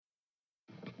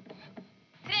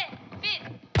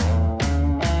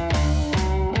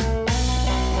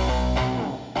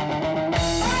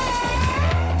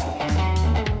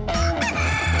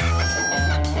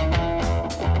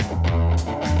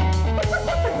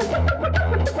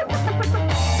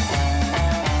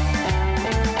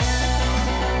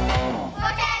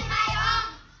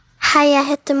Hei, jeg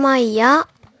heter Maja.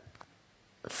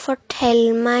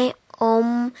 Fortell meg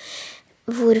om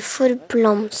hvorfor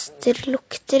blomster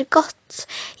lukter godt.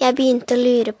 Jeg begynte å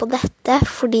lure på dette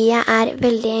fordi jeg er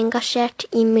veldig engasjert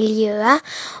i miljøet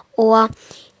og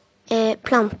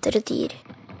planter og dyr.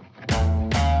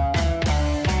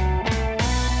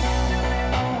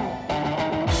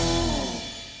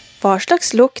 Hva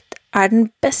slags lukt er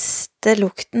den beste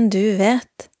lukten du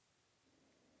vet?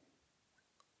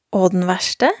 Og den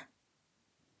verste?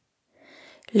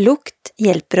 Lukt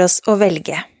hjelper oss å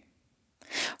velge.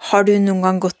 Har du noen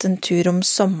gang gått en tur om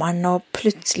sommeren og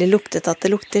plutselig luktet at det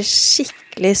lukter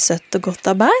skikkelig søtt og godt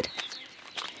av bær?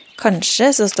 Kanskje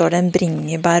så står det en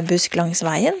bringebærbusk langs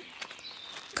veien?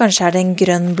 Kanskje er det en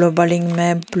grønn blåbærlyng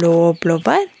med blå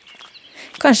blåbær?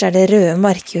 Kanskje er det røde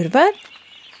markjordbær?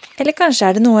 Eller kanskje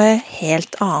er det noe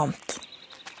helt annet?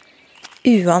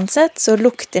 Uansett så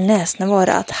lukter nesene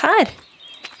våre at her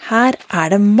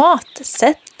er det mat.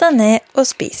 Sett deg ned og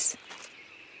spis.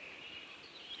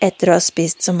 Etter å ha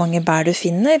spist så mange bær du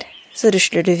finner, så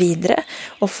rusler du videre,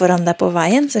 og foran deg på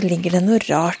veien så ligger det noe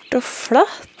rart og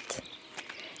flatt.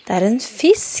 Det er en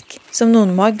fisk som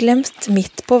noen må ha glemt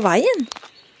midt på veien.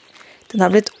 Den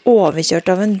har blitt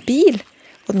overkjørt av en bil,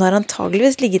 og den har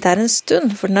antageligvis ligget her en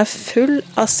stund, for den er full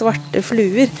av svarte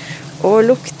fluer og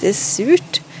lukter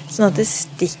surt, sånn at det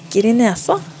stikker i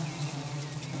nesa.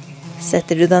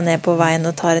 Setter du deg ned på veien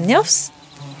og tar en jafs?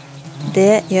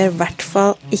 Det gjør i hvert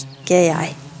fall ikke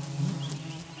jeg.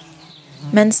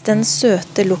 Mens den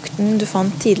søte lukten du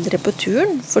fant tidligere på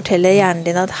turen forteller hjernen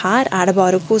din at her er det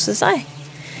bare å kose seg,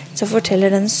 så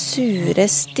forteller den sure,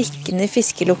 stikkende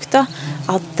fiskelukta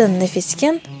at denne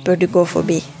fisken bør du gå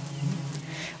forbi.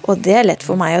 Og det er lett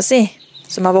for meg å si,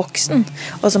 som er voksen,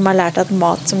 og som har lært at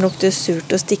mat som lukter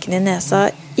surt og stikkende i nesa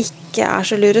ikke er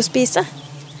så lur å spise.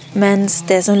 Mens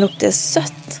det som lukter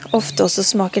søtt ofte også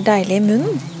smaker deilig i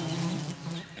munnen.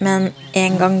 Men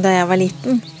en gang da jeg var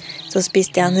liten, så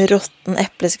spiste jeg en råtten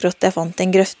epleskrott jeg fant i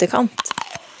en grøftekant.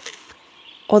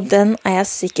 Og den er jeg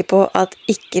sikker på at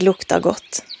ikke lukta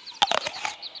godt.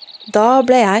 Da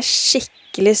ble jeg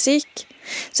skikkelig syk,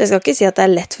 så jeg skal ikke si at det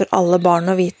er lett for alle barn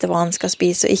å vite hva han skal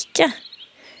spise og ikke.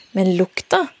 Men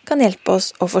lukta kan hjelpe oss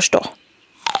å forstå.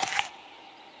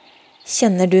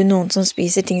 Kjenner du noen som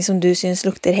spiser ting som du synes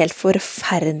lukter helt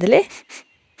forferdelig?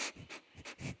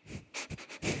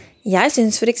 Jeg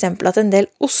synes for eksempel at en del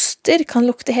oster kan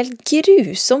lukte helt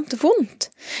grusomt vondt.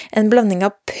 En blanding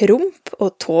av promp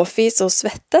og tåfis og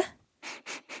svette.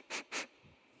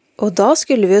 Og da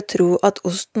skulle vi jo tro at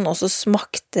osten også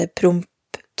smakte promp,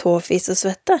 tåfis og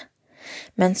svette.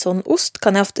 Men sånn ost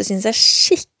kan jeg ofte synes er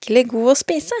skikkelig god å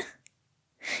spise.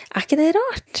 Er ikke det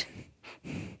rart?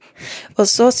 Og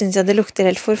så synes jeg det lukter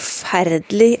helt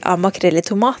forferdelig av makrell i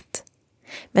tomat.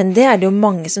 Men det er det jo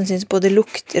mange som synes både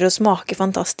lukter og smaker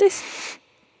fantastisk.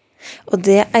 Og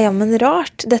det er jammen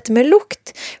rart, dette med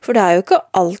lukt, for det er jo ikke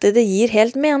alltid det gir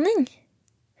helt mening.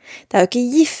 Det er jo ikke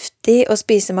giftig å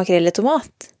spise makrell i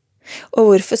tomat. Og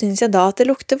hvorfor synes jeg da at det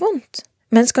lukter vondt?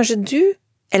 Mens kanskje du,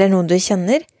 eller noen du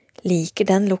kjenner, liker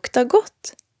den lukta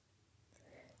godt.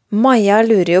 Maja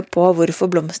lurer jo på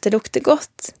hvorfor blomster lukter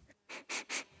godt.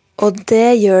 Og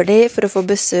det gjør de for å få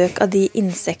besøk av de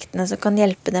insektene som kan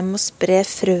hjelpe dem å spre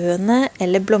frøene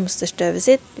eller blomsterstøvet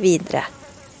sitt videre.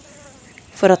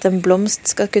 For at en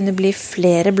blomst skal kunne bli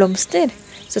flere blomster,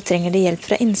 så trenger de hjelp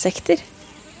fra insekter.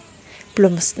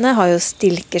 Blomstene har jo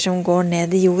stilker som går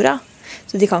ned i jorda,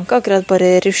 så de kan ikke akkurat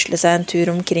bare rusle seg en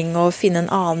tur omkring og finne en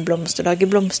annen blomst å lage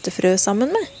blomsterfrø sammen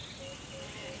med.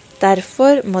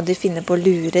 Derfor må de finne på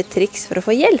lure triks for å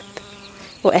få hjelp.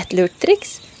 Og et lurt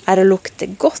triks er å lukte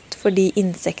godt for de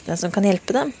insektene som kan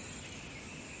hjelpe dem.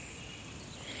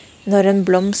 Når en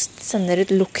blomst sender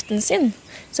ut lukten sin,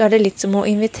 så er det litt som å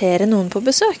invitere noen på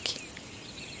besøk.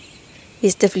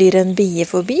 Hvis det flyr en bie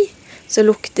forbi, så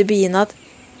lukter bien at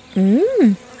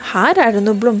her er det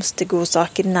noen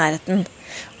blomstergodsaker i nærheten,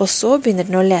 og så begynner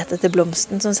den å lete etter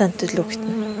blomsten som sendte ut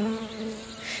lukten.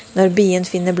 Når bien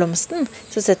finner blomsten,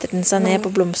 så setter den seg ned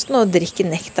på blomsten og drikker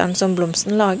nektaren som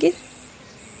blomsten lager.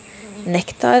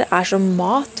 Nektar er som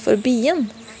mat for bien,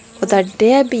 og det er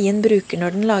det bien bruker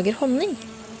når den lager honning.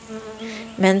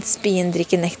 Mens bien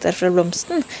drikker nektar fra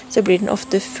blomsten, så blir den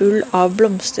ofte full av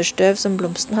blomsterstøv som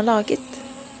blomsten har laget.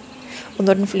 Og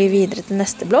når den flyr videre til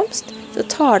neste blomst, så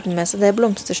tar den med seg det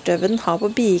blomsterstøvet den har på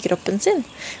biekroppen sin,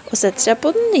 og setter seg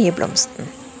på den nye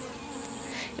blomsten.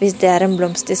 Hvis det er en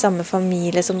blomst i samme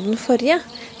familie som den forrige,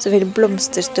 så vil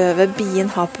blomsterstøvet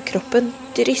bien har på kroppen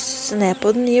drysse ned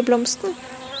på den nye blomsten,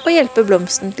 og hjelpe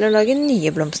blomsten til å lage nye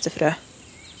blomsterfrø.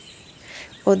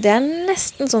 Og det er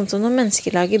nesten sånn som når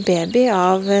mennesker lager baby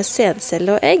av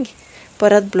sædcelle og egg,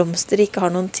 bare at blomster ikke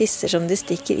har noen tisser som de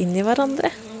stikker inn i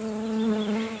hverandre.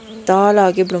 Da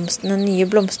lager blomstene nye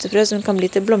blomsterfrø som kan bli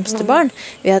til blomsterbarn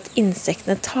ved at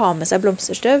insektene tar med seg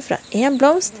blomsterstøv fra en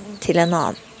blomst til en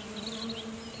annen.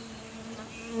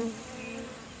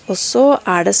 Og så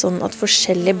er det sånn at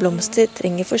forskjellige blomster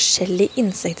trenger forskjellige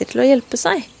insekter til å hjelpe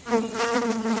seg.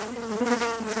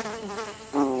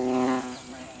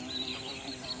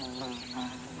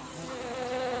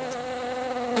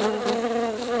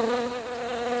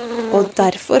 Og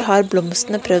derfor har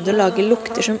blomstene prøvd å lage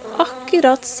lukter som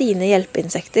akkurat sine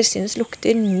hjelpeinsekter synes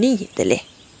lukter nydelig.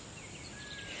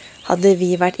 Hadde vi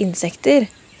vært insekter,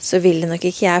 så ville nok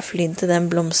ikke jeg flydd til den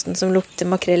blomsten som lukter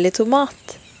makrell i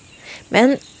tomat.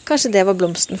 Men kanskje det var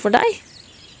blomsten for deg?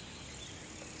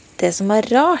 Det som er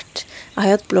rart, er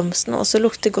jo at blomstene også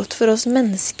lukter godt for oss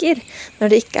mennesker,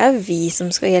 når det ikke er vi som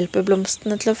skal hjelpe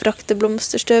blomstene til å frakte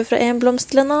blomsterstøv fra en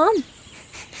blomst til en annen.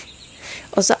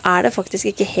 Og så er det faktisk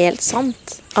ikke helt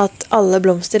sant at alle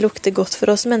blomster lukter godt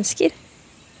for oss mennesker.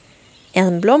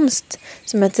 En blomst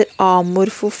som heter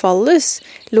Amorphophallus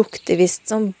lukter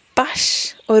visst som bæsj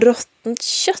og råttent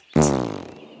kjøtt.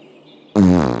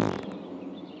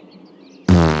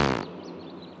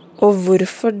 Og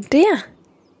hvorfor det?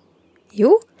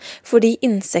 Jo, fordi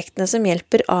insektene som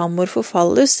hjelper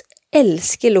Amorphophallus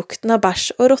elsker lukten av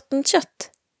bæsj og råttent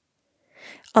kjøtt.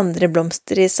 Andre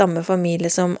blomster i samme familie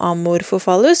som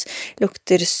Amorphophallus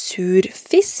lukter sur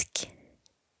fisk,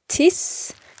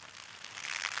 tiss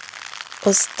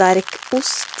og sterk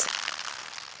ost.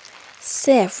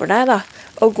 Se for deg da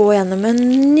å gå gjennom en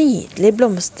nydelig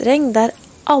blomstereng der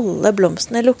alle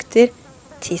blomstene lukter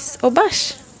tiss og bæsj.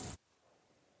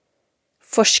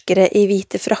 Forskere i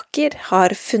hvite frakker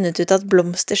har funnet ut at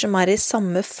blomster som er i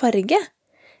samme farge,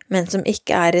 men som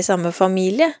ikke er i samme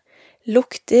familie,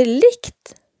 lukter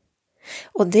likt.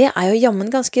 Og det er jo jammen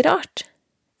ganske rart.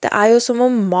 Det er jo som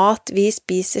om mat vi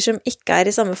spiser som ikke er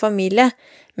i samme familie,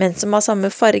 men som har samme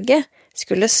farge,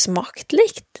 skulle smakt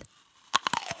likt.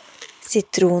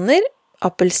 Sitroner,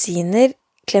 appelsiner,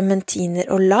 klementiner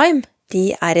og lime,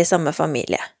 de er i samme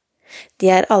familie.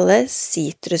 De er alle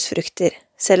sitrusfrukter,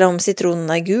 selv om sitronen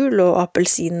er gul og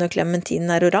appelsinen og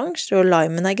klementinen er oransje og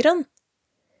limen er grønn.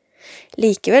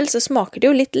 Likevel så smaker de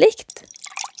jo litt likt.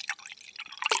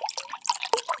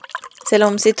 Selv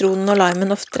om sitronen og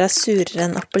limen oftere er surere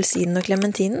enn appelsinen og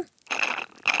klementinen.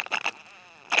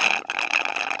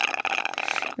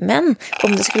 Men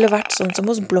om det skulle vært sånn som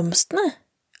hos blomstene,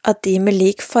 at de med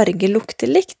lik farge lukter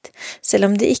likt, selv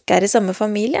om de ikke er i samme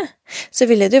familie, så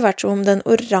ville det jo vært som om den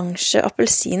oransje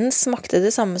appelsinen smakte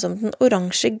det samme som den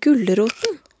oransje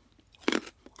gulroten.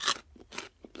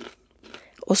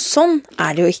 Og sånn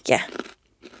er det jo ikke.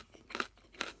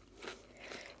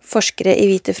 Forskere i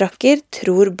hvite frakker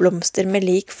tror blomster med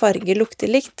lik farge lukter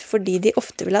likt fordi de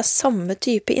ofte vil ha samme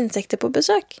type insekter på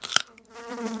besøk.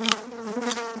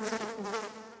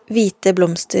 Hvite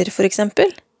blomster for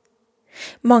eksempel.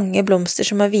 Mange blomster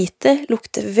som er hvite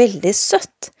lukter veldig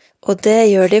søtt, og det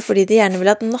gjør de fordi de gjerne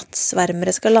vil at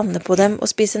nattsvermere skal lande på dem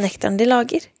og spise nektaren de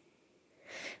lager.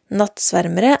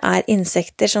 Nattsvermere er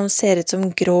insekter som ser ut som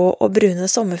grå og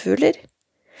brune sommerfugler.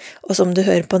 Og som du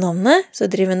hører på navnet, så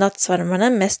driver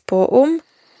nattsvermerne mest på om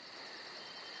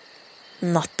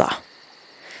natta.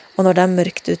 Og når det er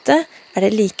mørkt ute, er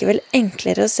det likevel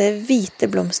enklere å se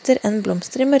hvite blomster enn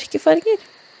blomster i mørke farger.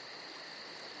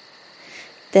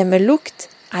 Det med lukt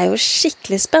er jo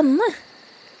skikkelig spennende,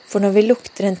 for når vi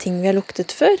lukter en ting vi har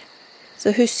luktet før,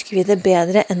 så husker vi det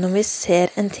bedre enn om vi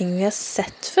ser en ting vi har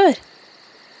sett før.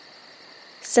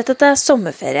 Sett at det er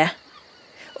sommerferie,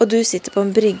 og du sitter på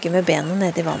en brygge med bena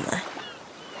nede i vannet.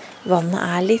 Vannet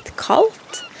er litt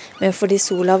kaldt, men fordi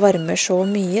sola varmer så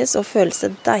mye, så føles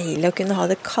det deilig å kunne ha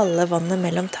det kalde vannet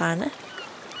mellom tærne.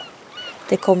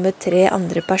 Det kommer 3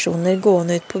 andre personer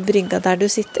gående ut på brygga der du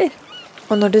sitter,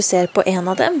 og når du ser på en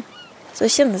av dem, så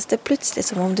kjennes det plutselig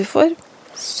som om du får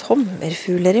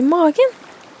sommerfugler i magen.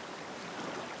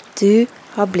 Du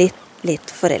har blitt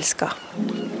litt forelsket.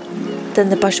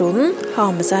 Denne personen har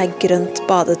med seg grønt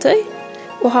badetøy,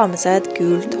 og har med seg et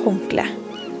gult håndkle.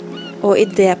 Og i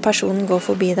det personen går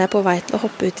forbi deg på vei til å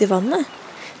hoppe ut i vannet,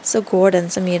 så går den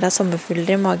som gir deg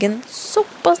sommerfugler i magen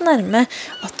såpass nærme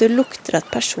at du lukter at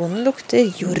personen lukter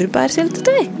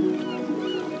jordbærsyltetøy.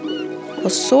 Og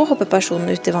så hopper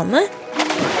personen ut i vannet,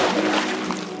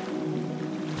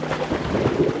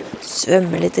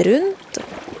 svømmer litt rundt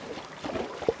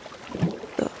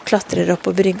og klatrer opp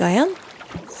på brygga igjen,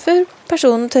 før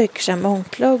personen tørker seg med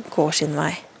håndkle og går sin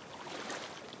vei.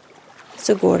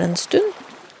 Så går det en stund.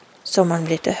 Sommeren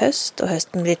blir til høst, og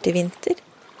høsten blir til vinter.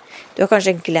 Du har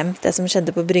kanskje glemt det som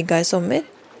skjedde på brygga i sommer.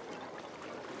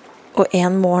 Og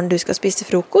en morgen du skal spise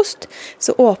frokost,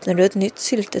 så åpner du et nytt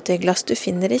syltetøyglass du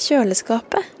finner i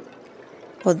kjøleskapet.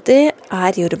 Og det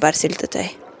er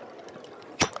jordbærsyltetøy.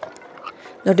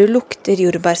 Når du lukter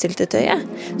jordbærsyltetøyet,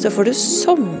 så får du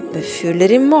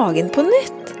sommerfugler i magen på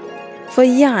nytt. For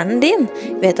hjernen din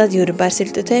vet at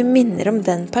jordbærsyltetøy minner om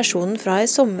den personen fra i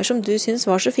sommer som du synes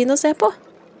var så fin å se på.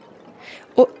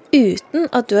 Og uten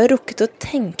at du har rukket å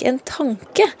tenke en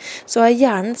tanke, så har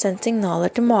hjernen sendt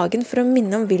signaler til magen for å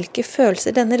minne om hvilke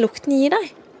følelser denne lukten gir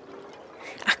deg.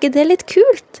 Er ikke det litt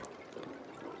kult?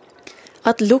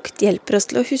 At lukt hjelper oss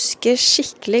til å huske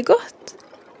skikkelig godt.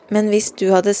 Men hvis du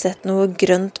hadde sett noe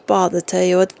grønt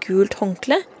badetøy og et gult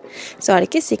håndkle, så er det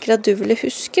ikke sikkert at du ville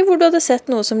huske hvor du hadde sett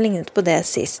noe som lignet på det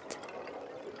sist.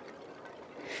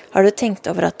 Har du tenkt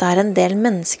over at det er en del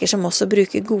mennesker som også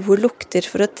bruker gode lukter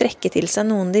for å trekke til seg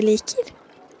noen de liker?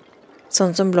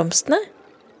 Sånn som blomstene?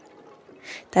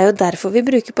 Det er jo derfor vi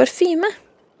bruker parfyme.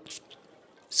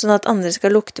 Sånn at andre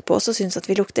skal lukte på oss og synes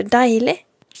at vi lukter deilig.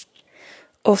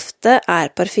 Ofte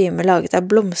er parfyme laget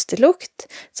av blomsterlukt,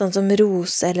 sånn som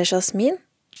rose eller jasmin.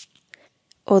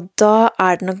 Og da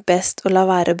er det nok best å la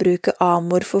være å bruke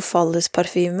Amor Forfalles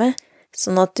parfyme,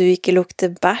 sånn at du ikke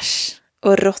lukter bæsj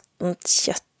og råttent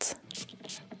kjøtt.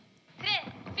 3,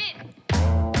 4.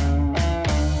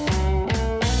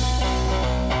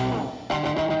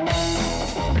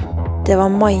 Det var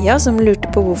Maja som lurte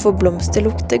på hvorfor blomster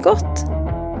lukter godt.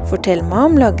 Fortell meg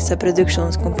om lages av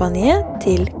produksjonskompaniet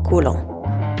til Kolon.